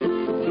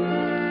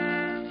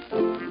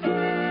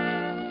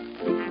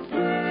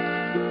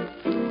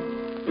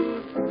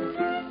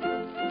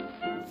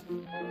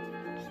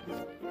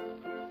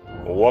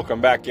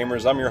Welcome back,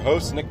 gamers. I'm your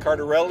host, Nick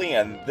Cardarelli,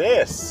 and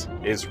this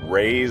is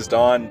Raised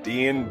on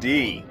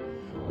D&D.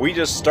 We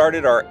just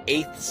started our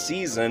 8th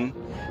season,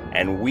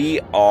 and we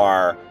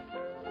are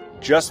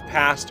just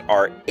past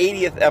our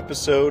 80th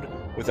episode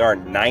with our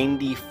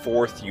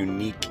 94th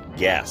unique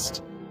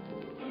guest.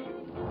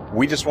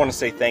 We just want to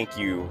say thank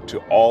you to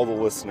all the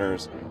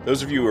listeners,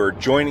 those of you who are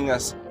joining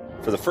us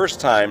for the first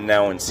time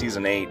now in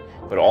Season 8,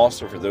 but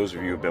also for those of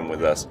you who have been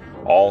with us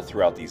all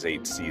throughout these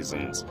 8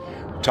 seasons.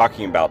 We're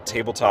talking about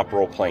tabletop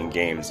role-playing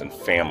games and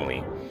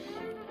family.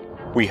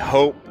 We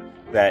hope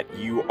that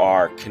you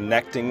are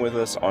connecting with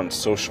us on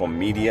social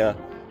media,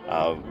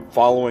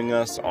 following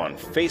us on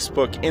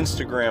Facebook,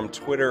 Instagram,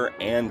 Twitter,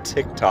 and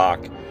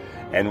TikTok,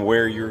 and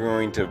where you're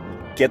going to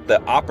get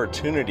the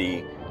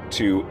opportunity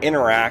to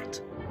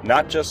interact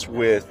not just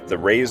with the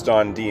Raised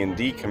on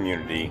D&D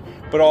community,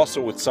 but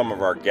also with some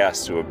of our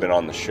guests who have been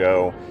on the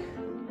show.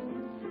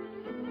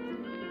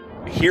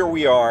 Here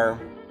we are,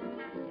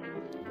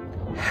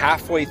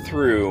 halfway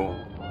through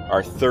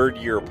our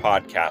 3rd year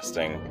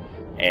podcasting,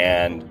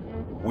 and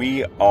we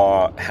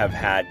have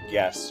had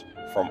guests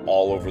from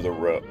all over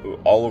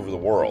the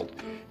world.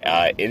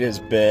 It has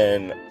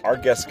been, our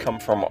guests come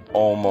from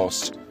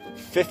almost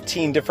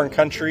 15 different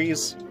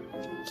countries,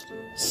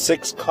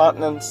 6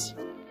 continents.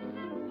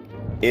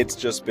 It's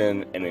just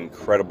been an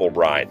incredible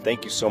ride.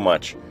 Thank you so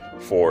much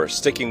for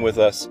sticking with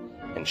us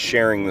and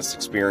sharing this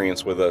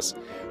experience with us.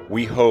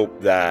 We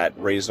hope that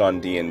Raised on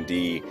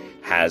D&D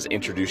has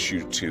introduced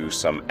you to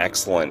some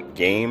excellent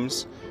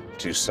games,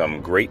 to some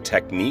great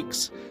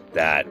techniques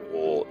that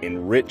will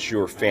enrich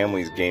your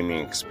family's gaming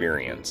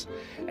experience.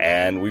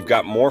 And we've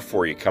got more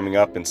for you coming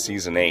up in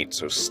Season 8,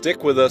 so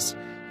stick with us.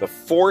 The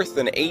 4th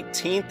and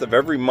 18th of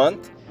every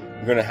month,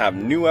 we're going to have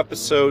new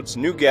episodes,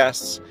 new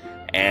guests,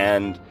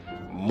 and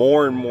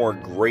more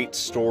great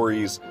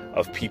stories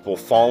of people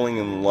falling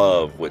in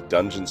love with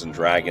Dungeons &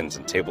 Dragons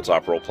and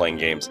tabletop role-playing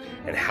games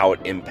and how it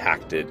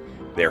impacted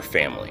their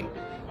family.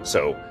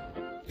 So,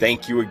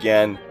 thank you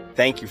again.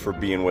 Thank you for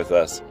being with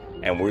us,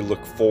 and we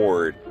look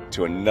forward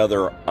to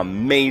another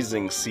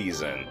amazing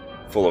season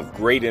full of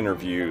great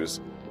interviews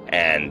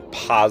and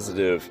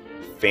positive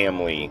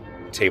family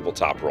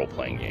tabletop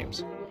role-playing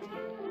games.